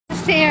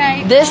say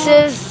right This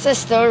now. is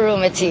Sister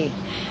Rumity.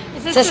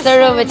 Is it Sister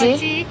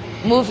Rumity,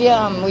 move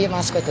your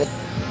mask quickly.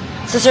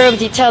 Sister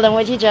Rumity, tell them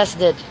what you just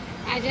did.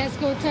 I just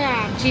go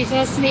to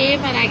Jesus'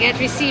 name and I get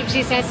received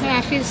Jesus' name.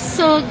 I feel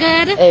so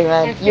good.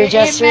 Amen. You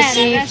just amen.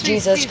 received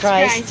Jesus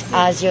Christ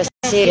as your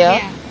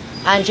Savior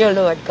and your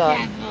Lord God.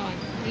 Yeah, Lord.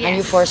 Yes. And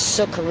you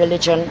forsook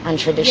religion and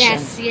tradition.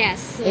 Yes,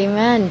 yes.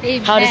 Amen.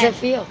 Amen. How does it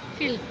feel?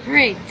 Feel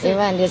great.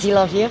 Amen. Does he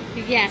love you?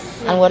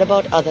 Yes. And what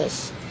about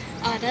others?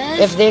 Others?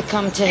 If they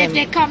come to him. If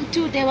they come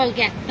too, they will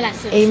get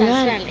blessings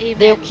Amen. as well.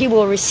 Amen. He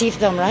will receive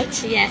them, right?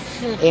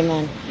 Yes.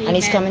 Amen. And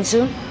he's coming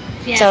soon?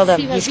 Yes, Tell them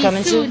he will he's be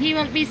coming soon. He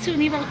will be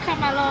soon. He will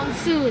come along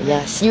soon.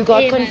 Yes. You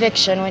got Amen.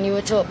 conviction when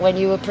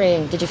you were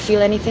praying. Did you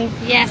feel anything?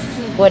 Yes.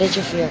 What did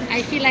you feel?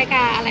 I feel like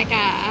a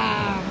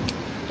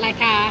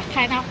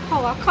kind of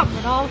power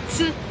coming out.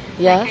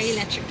 Yes. Like an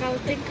electrical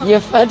thing. You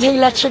felt the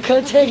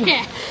electrical thing.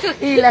 Yes.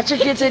 He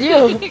electrocuted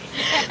you.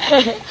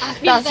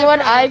 That's what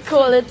I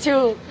call it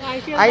too.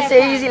 I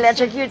say he's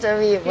electrocuted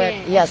me,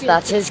 but yes,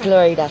 that's his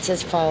glory, that's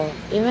his power.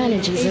 Amen.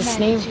 In Jesus'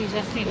 name. In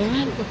Jesus' name.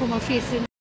 Amen. Look at my face.